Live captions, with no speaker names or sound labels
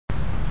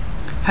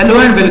Hello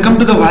and welcome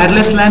to the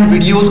wireless LAN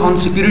videos on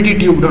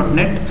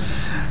securitytube.net.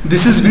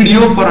 This is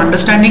video for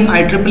understanding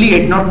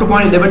IEEE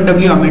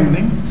 802.11w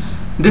amendment.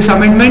 This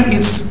amendment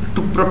is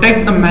to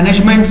protect the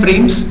management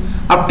frames.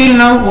 Up till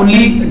now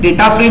only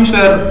data frames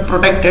were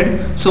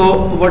protected.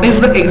 So what is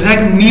the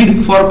exact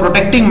need for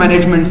protecting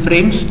management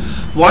frames?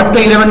 What the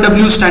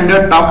 11w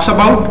standard talks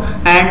about,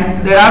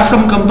 and there are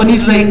some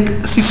companies like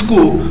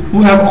Cisco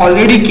who have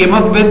already came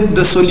up with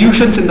the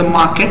solutions in the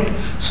market.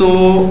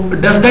 So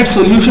does that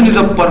solution is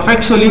a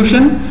perfect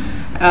solution?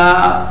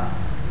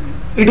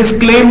 It is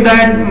claimed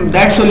that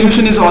that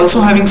solution is also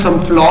having some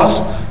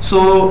flaws.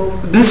 So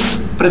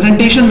this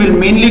presentation will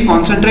mainly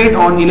concentrate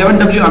on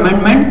 11w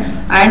amendment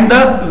and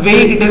the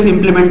way it is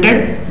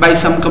implemented by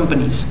some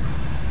companies.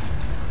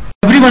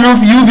 Every one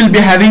of you will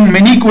be having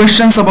many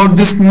questions about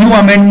this new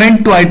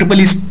amendment to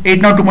IEEE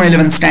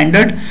 802.11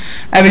 standard.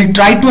 I will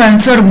try to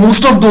answer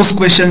most of those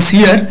questions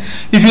here.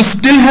 If you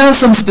still have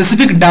some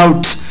specific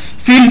doubts,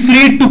 feel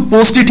free to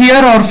post it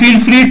here or feel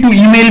free to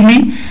email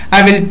me.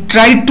 I will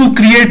try to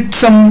create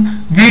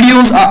some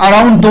videos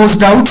around those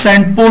doubts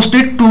and post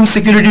it to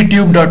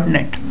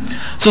securitytube.net.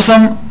 So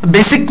some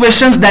basic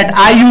questions that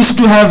I used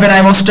to have when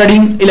I was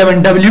studying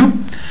 11w.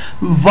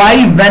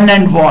 Why, when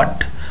and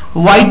what?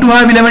 Why to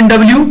have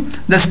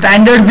 11w? The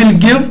standard will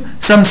give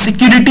some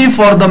security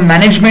for the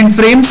management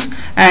frames,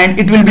 and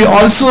it will be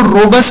also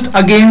robust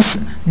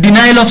against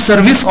denial of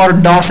service or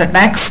DOS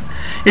attacks.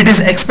 It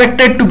is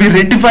expected to be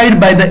ratified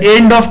by the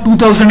end of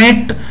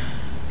 2008.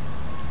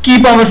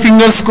 Keep our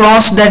fingers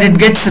crossed that it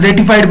gets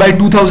ratified by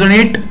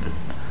 2008.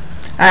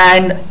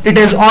 And it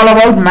is all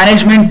about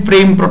management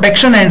frame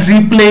protection and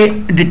replay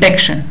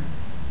detection.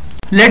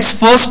 Let's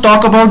first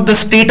talk about the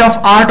state of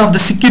art of the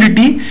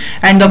security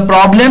and the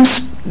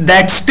problems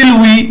that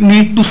still we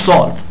need to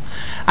solve.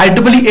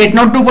 IEEE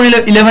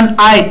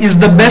 802.11i is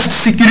the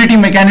best security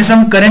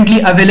mechanism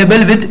currently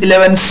available with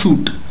 11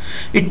 suite.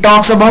 It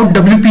talks about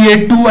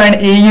WPA2 and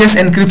AES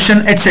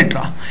encryption,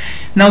 etc.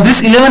 Now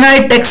this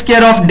 11i takes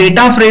care of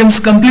data frames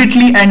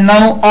completely, and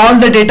now all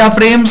the data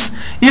frames,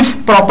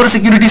 if proper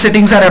security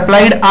settings are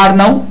applied, are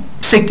now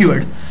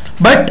secured.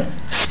 But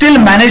still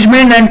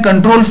management and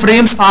control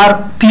frames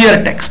are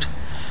clear text.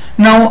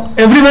 Now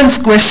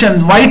everyone's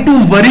question, why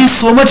to worry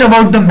so much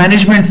about the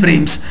management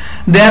frames?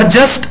 They are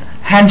just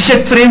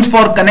handshake frames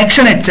for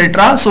connection,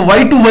 etc. So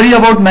why to worry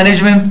about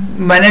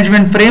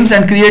management frames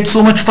and create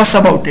so much fuss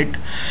about it?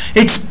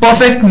 It's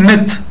perfect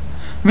myth.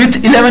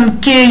 With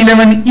 11K,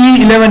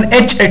 11E,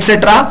 11H,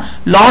 etc.,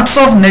 lots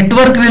of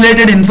network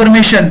related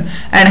information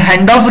and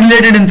handoff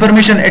related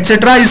information,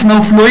 etc., is now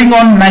flowing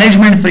on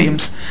management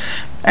frames.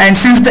 And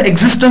since the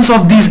existence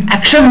of these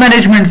action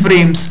management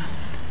frames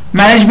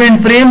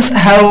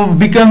have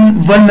become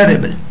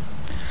vulnerable.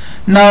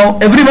 Now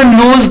everyone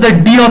knows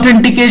that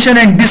deauthentication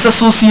and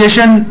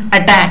disassociation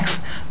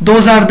attacks,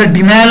 those are the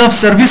denial of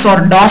service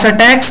or DOS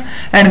attacks,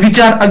 and which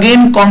are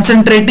again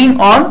concentrating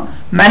on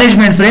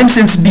management frames,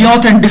 since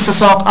deauth and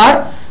disassoc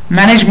are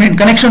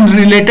connection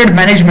related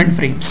management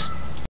frames.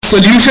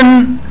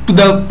 Solution to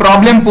the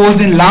problem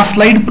posed in last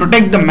slide: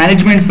 protect the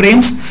management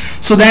frames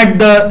so that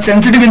the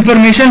sensitive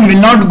information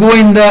will not go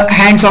in the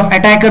hands of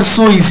attackers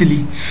so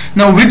easily.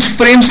 Now which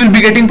frames will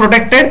be getting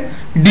protected?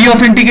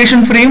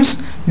 Deauthentication frames,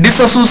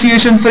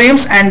 disassociation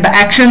frames, and the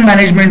action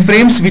management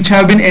frames, which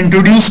have been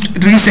introduced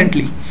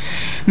recently.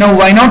 Now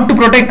why not to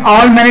protect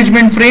all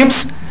management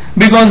frames?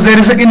 Because there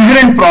is an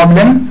inherent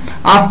problem.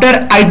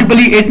 After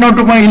IEEE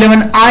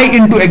 802.11i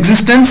into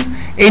existence,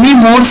 any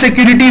more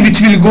security which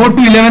will go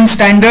to 11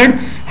 standard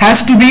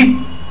has to be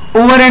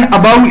over and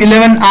above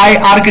 11i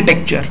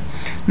architecture.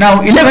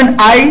 Now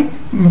 11i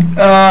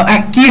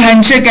key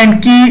handshake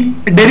and key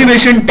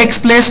derivation takes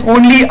place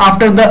only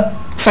after the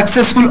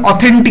successful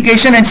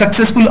authentication and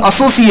successful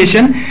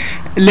association.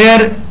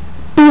 Layer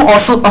 2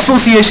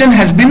 association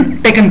has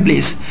been taken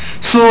place.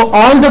 So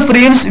all the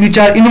frames which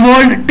are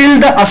involved till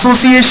the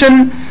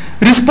association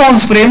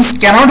response frames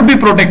cannot be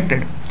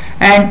protected,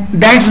 and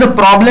that's the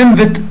problem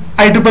with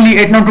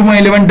IEEE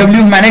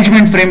 802.11w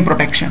management frame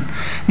protection.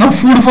 Now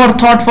food for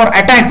thought for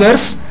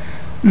attackers.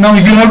 Now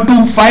you have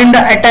to find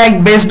the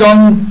attack based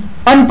on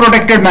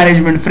unprotected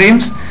management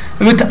frames.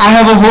 I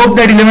have a hope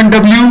that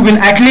 11w will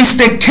at least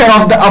take care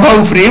of the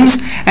above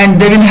frames,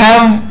 and they will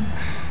have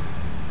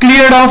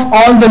cleared off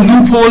all the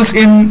loopholes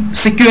in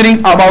securing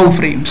above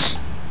frames.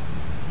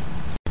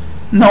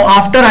 Now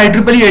after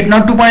IEEE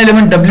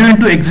 802.11w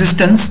into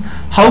existence,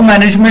 how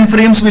management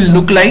frames will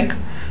look like?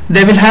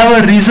 They will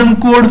have a reason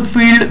code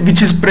field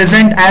which is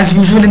present as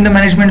usual in the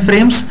management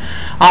frames.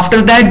 After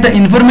that, the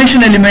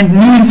information element,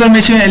 new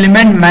information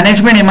element,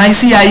 management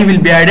MICI will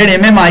be added,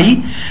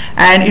 MMI,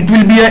 and it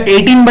will be a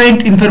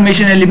 18-byte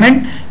information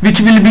element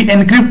which will be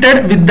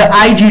encrypted with the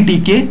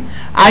IGTK.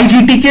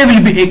 IGTK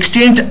will be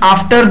exchanged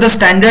after the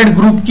standard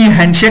group key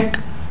handshake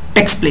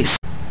takes place.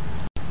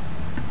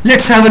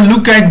 Let's have a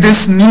look at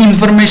this new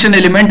information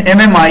element,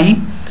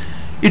 MMI.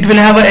 It will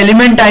have an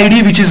element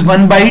ID which is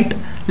 1 byte,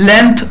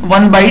 length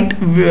 1 byte.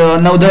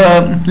 Now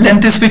the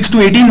length is fixed to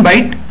 18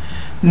 byte.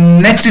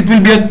 Next it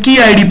will be a key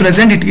ID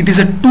present. It is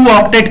a 2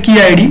 octet key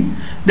ID,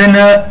 then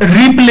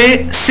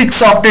replay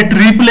 6-octet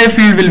replay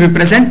field will be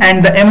present,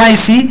 and the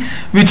MIC,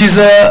 which is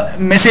a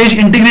message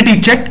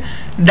integrity check,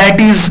 that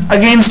is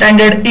again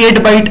standard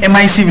 8-byte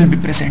MIC will be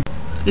present.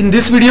 In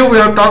this video we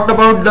have talked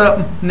about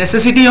the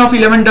necessity of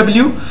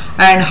 11W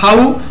and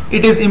how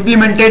it is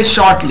implemented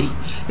shortly.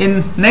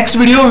 In next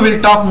video we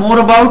will talk more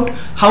about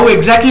how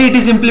exactly it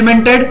is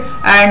implemented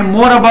and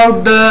more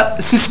about the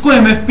Cisco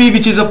MFP,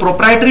 which is a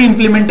proprietary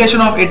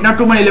implementation of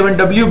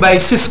 802.11w by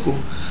Cisco.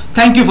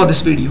 Thank you for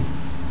this video.